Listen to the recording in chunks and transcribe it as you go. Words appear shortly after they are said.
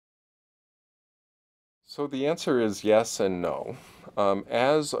So the answer is yes and no.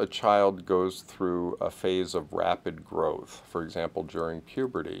 As a child goes through a phase of rapid growth, for example, during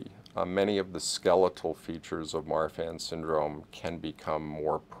puberty, many of the skeletal features of Marfan syndrome can become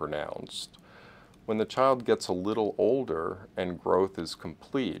more pronounced. When the child gets a little older and growth is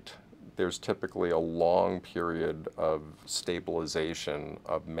complete, there's typically a long period of stabilization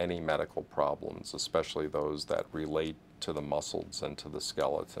of many medical problems, especially those that relate to the muscles and to the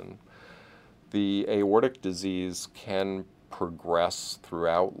skeleton. The aortic disease can progress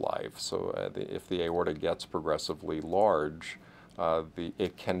throughout life. So if the aorta gets progressively large,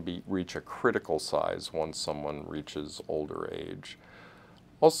 it can reach a critical size once someone reaches older age.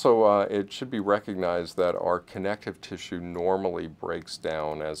 Also, it should be recognized that our connective tissue normally breaks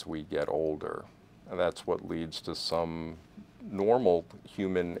down as we get older. And that's what leads to some normal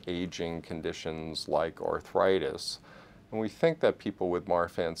human aging conditions like arthritis. And we think that people with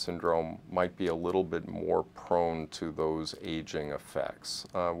Marfan syndrome might be a little bit more prone to those aging effects.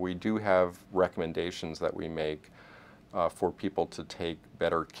 We do have recommendations that we make for people to take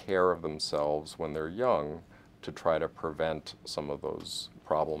better care of themselves when they're young to try to prevent some of those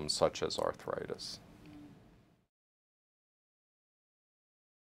problems such as arthritis.